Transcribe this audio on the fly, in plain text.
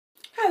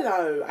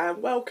Hello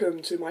and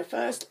welcome to my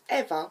first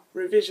ever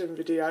revision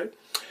video.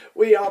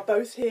 We are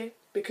both here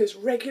because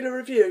regular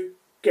review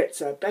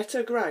gets a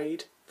better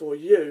grade for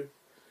you.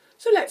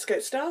 So let's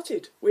get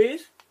started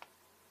with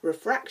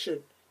refraction.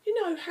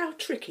 You know how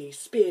tricky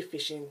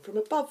spearfishing from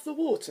above the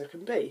water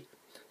can be?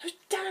 Those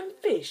damn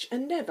fish are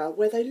never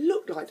where they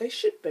look like they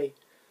should be.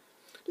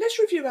 Let's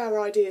review our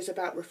ideas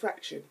about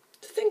refraction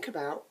to think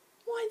about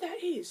why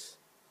that is.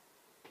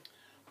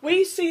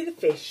 We see the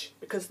fish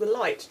because the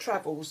light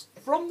travels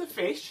from the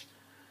fish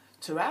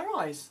to our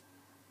eyes.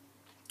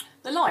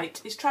 The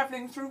light is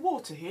travelling through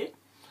water here,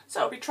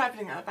 so it'll be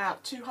travelling at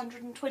about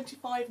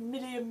 225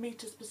 million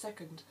metres per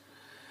second.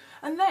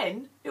 And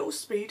then it will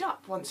speed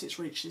up once it's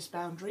reached this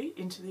boundary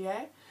into the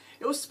air.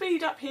 It will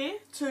speed up here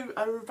to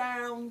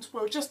around,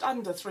 well, just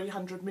under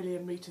 300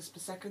 million metres per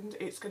second.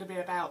 It's going to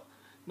be about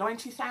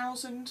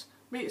 90,000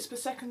 metres per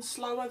second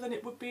slower than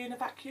it would be in a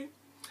vacuum.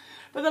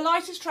 But the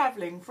light is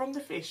travelling from the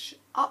fish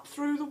up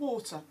through the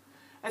water.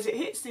 As it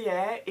hits the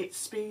air, it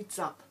speeds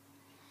up.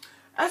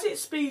 As it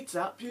speeds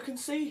up, you can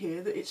see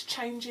here that it's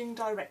changing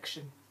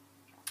direction.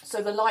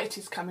 So the light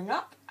is coming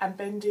up and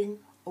bending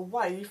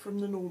away from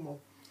the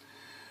normal.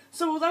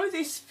 So although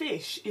this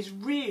fish is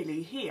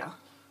really here,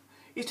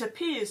 it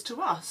appears to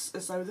us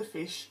as though the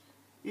fish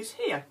is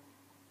here.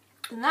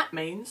 And that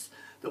means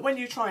that when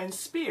you try and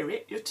spear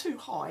it, you're too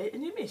high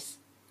and you miss.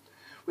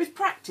 With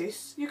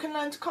practice, you can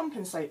learn to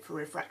compensate for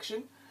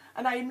refraction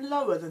and aim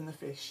lower than the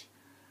fish.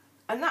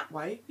 And that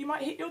way, you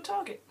might hit your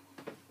target.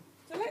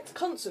 So let's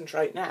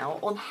concentrate now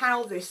on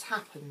how this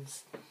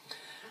happens.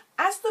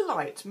 As the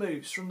light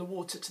moves from the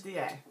water to the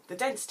air, the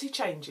density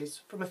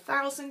changes from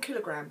 1,000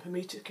 kg per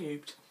metre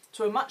cubed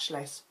to a much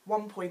less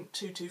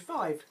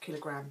 1.225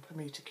 kg per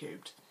metre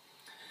cubed.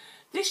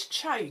 This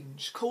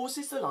change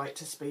causes the light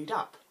to speed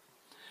up.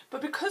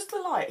 But because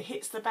the light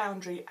hits the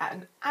boundary at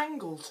an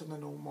angle to the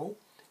normal,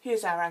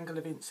 here's our angle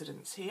of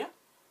incidence here.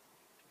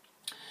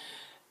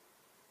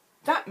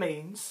 That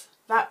means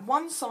that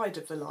one side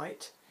of the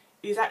light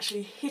is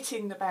actually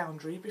hitting the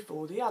boundary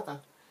before the other.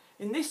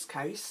 In this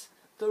case,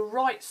 the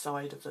right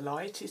side of the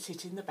light is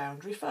hitting the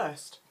boundary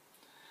first.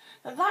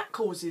 Now that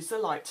causes the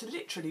light to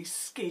literally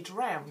skid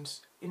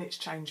round in its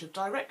change of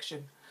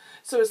direction.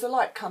 So as the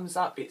light comes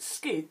up, it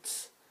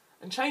skids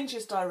and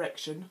changes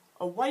direction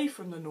away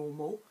from the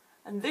normal,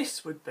 and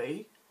this would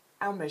be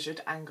our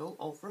measured angle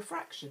of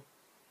refraction.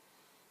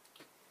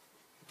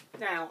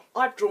 Now,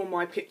 I've drawn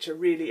my picture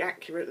really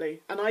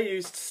accurately, and I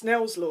used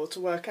Snell's law to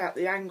work out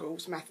the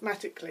angles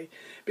mathematically,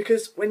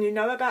 because when you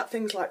know about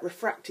things like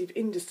refractive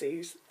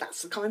indices,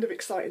 that's the kind of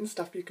exciting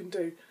stuff you can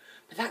do.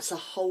 But that's a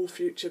whole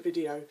future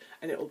video,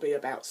 and it'll be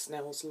about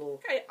Snell's law.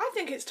 Okay, I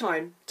think it's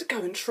time to go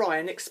and try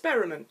an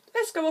experiment.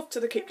 Let's go off to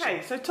the kitchen.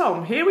 Okay, so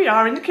Tom, here we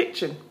are in the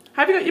kitchen.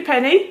 Have you got your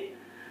penny?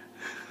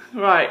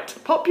 Right,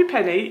 pop your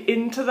penny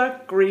into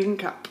the green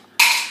cup.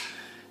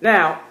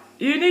 Now,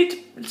 you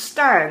need to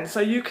stand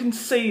so you can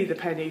see the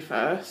penny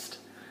first.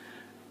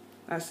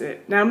 That's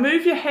it. Now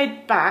move your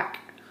head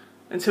back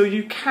until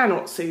you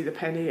cannot see the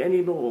penny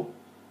anymore.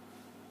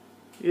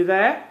 You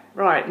there?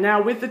 Right,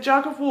 now with the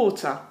jug of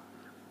water,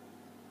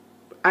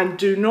 and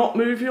do not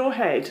move your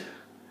head,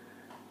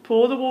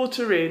 pour the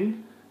water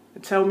in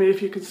and tell me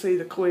if you can see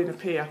the coin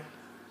appear.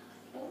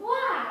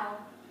 Wow!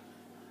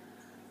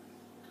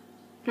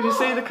 Can you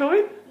see the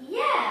coin? Yeah,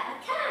 I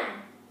can.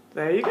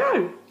 There you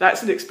go.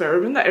 That's an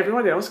experiment that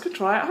everyone else could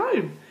try at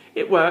home.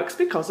 It works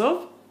because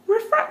of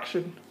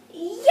refraction.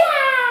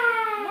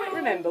 Yeah! You might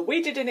remember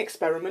we did an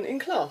experiment in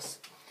class.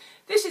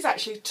 This is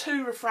actually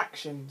two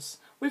refractions.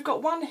 We've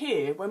got one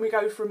here when we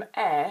go from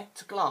air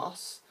to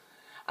glass,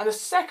 and a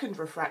second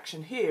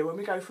refraction here when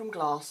we go from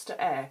glass to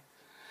air.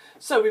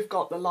 So we've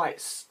got the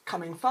lights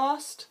coming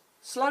fast,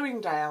 slowing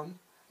down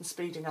and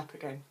speeding up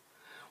again.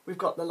 We've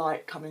got the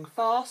light coming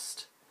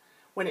fast.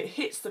 When it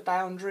hits the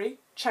boundary,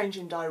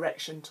 changing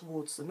direction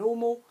towards the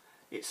normal,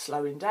 it's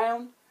slowing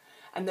down.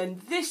 And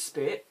then this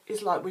bit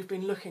is like we've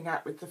been looking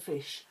at with the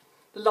fish.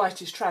 The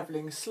light is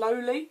travelling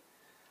slowly.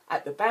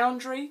 At the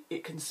boundary,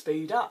 it can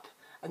speed up,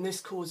 and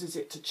this causes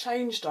it to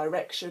change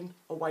direction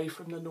away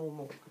from the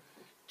normal.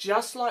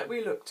 Just like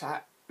we looked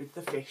at with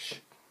the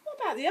fish. What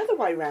about the other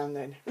way round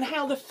then? And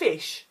how the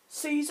fish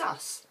sees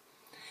us?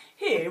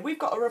 Here we've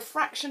got a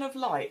refraction of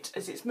light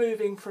as it's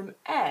moving from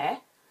air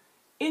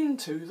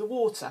into the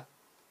water.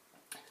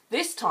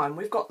 This time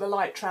we've got the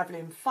light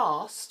travelling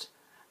fast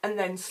and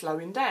then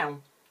slowing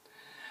down.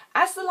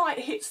 As the light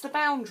hits the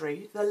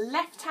boundary, the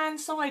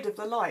left-hand side of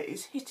the light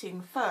is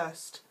hitting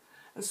first,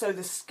 and so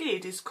the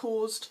skid is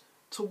caused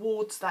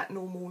towards that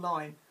normal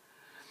line.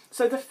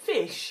 So the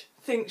fish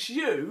thinks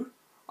you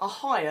are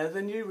higher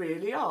than you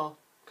really are,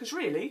 because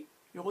really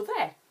you're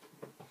there.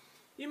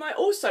 You might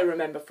also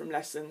remember from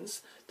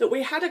lessons that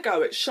we had a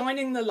go at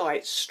shining the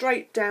light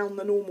straight down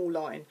the normal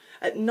line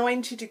at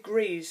 90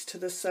 degrees to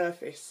the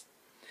surface.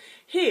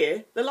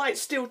 Here, the light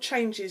still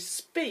changes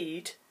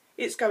speed.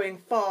 It's going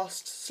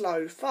fast,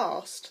 slow,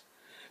 fast.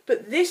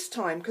 But this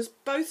time, because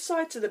both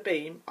sides of the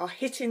beam are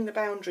hitting the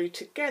boundary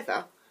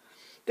together,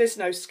 there's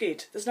no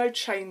skid, there's no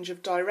change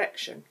of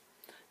direction.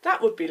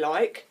 That would be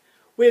like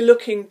we're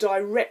looking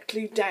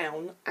directly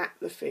down at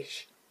the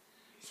fish.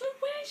 So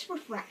where's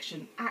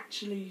refraction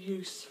actually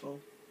useful?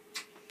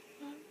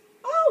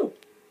 Oh,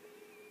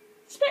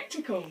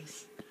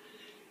 spectacles.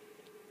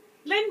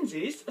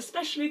 Lenses,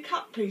 especially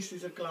cut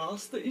pieces of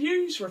glass that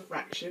use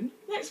refraction.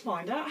 Let's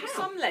find out how.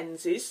 Some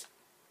lenses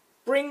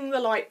bring the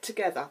light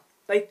together.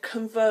 They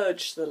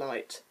converge the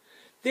light.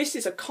 This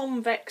is a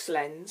convex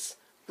lens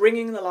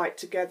bringing the light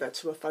together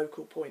to a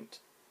focal point.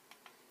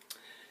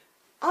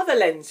 Other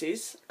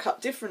lenses,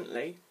 cut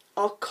differently,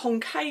 are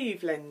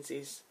concave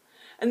lenses.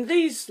 And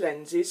these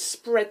lenses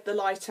spread the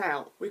light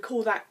out. We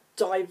call that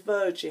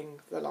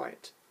diverging the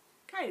light.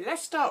 Okay,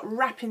 let's start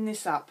wrapping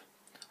this up.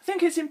 I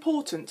think it's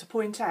important to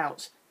point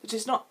out that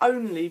it's not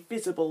only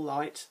visible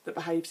light that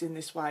behaves in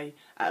this way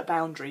at a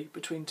boundary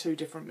between two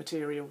different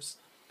materials.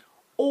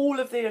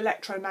 All of the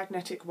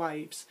electromagnetic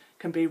waves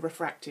can be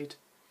refracted,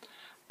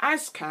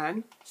 as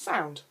can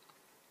sound.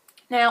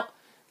 Now,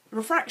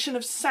 refraction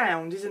of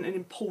sound isn't an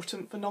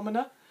important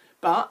phenomenon,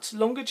 but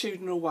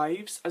longitudinal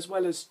waves as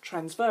well as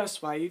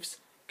transverse waves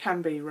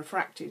can be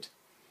refracted.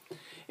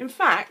 In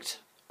fact,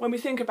 when we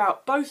think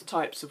about both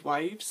types of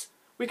waves,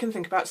 we can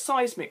think about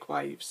seismic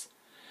waves.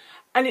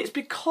 And it's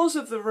because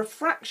of the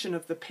refraction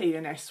of the P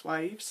and S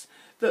waves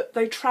that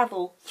they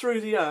travel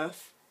through the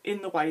Earth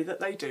in the way that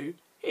they do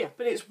here.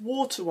 But it's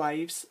water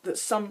waves that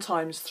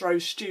sometimes throw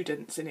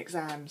students in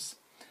exams.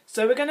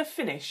 So we're going to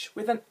finish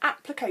with an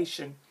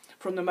application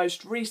from the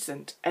most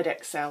recent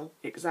Edexcel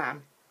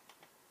exam.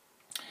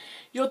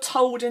 You're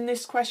told in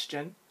this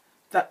question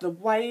that the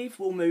wave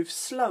will move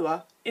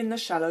slower in the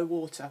shallow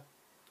water.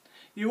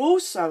 You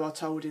also are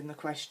told in the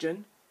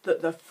question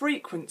that the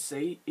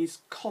frequency is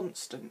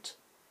constant.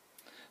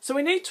 So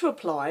we need to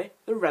apply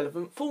the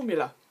relevant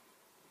formula.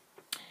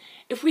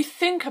 If we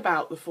think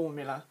about the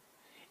formula,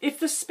 if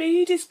the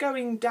speed is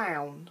going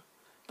down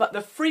but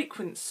the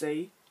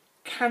frequency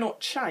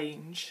cannot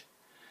change,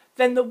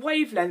 then the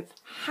wavelength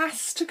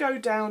has to go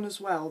down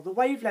as well. The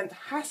wavelength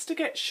has to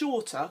get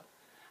shorter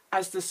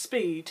as the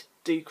speed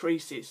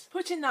decreases.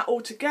 Putting that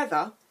all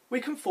together,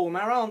 we can form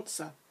our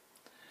answer.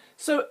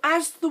 So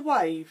as the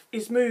wave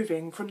is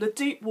moving from the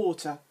deep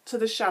water to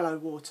the shallow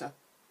water,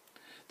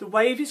 the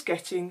wave is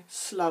getting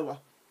slower,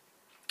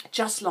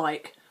 just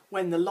like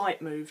when the light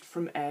moved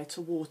from air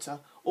to water,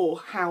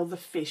 or how the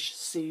fish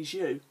sees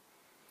you.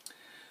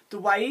 The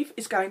wave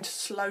is going to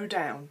slow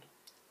down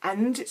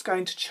and it's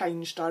going to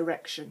change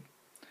direction.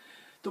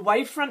 The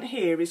wavefront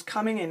here is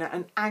coming in at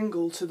an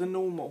angle to the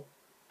normal.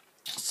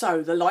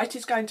 So the light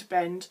is going to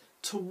bend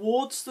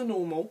towards the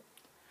normal,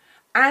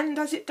 and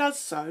as it does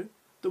so,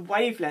 the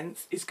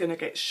wavelength is going to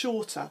get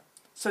shorter,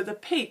 so the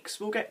peaks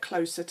will get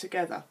closer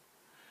together.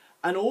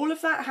 And all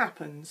of that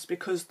happens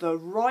because the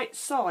right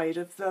side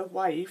of the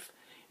wave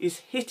is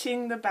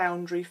hitting the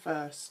boundary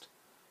first.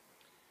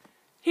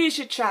 Here's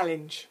your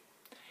challenge.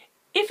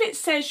 If it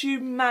says you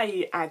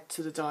may add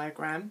to the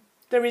diagram,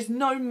 there is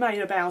no may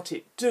about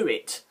it, do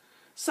it.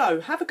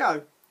 So have a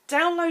go.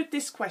 Download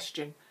this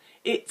question.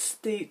 It's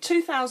the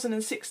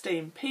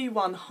 2016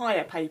 P1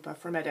 higher paper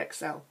from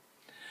Edexcel.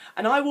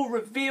 And I will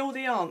reveal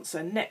the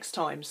answer next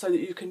time so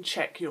that you can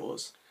check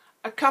yours.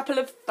 A couple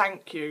of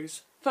thank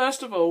yous.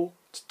 First of all,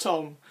 to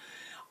Tom.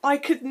 I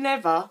could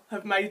never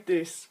have made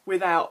this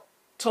without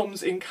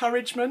Tom's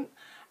encouragement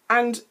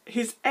and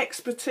his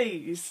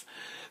expertise.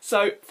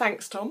 So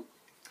thanks, Tom.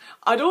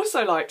 I'd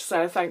also like to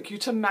say a thank you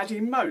to Maddie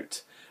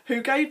Moat,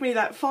 who gave me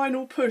that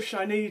final push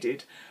I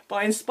needed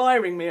by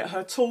inspiring me at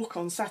her talk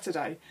on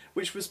Saturday,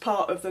 which was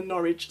part of the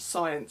Norwich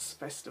Science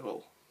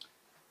Festival.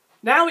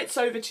 Now it's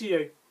over to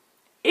you.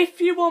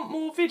 If you want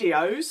more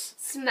videos,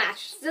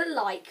 Smash the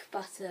like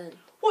button.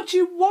 What do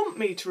you want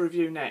me to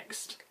review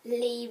next?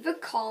 Leave a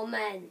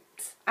comment.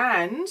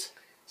 And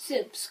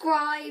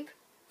Subscribe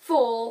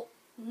for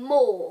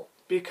more.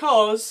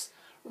 Because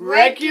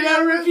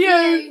regular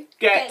review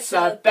gets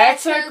a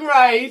better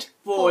grade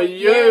for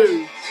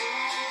you.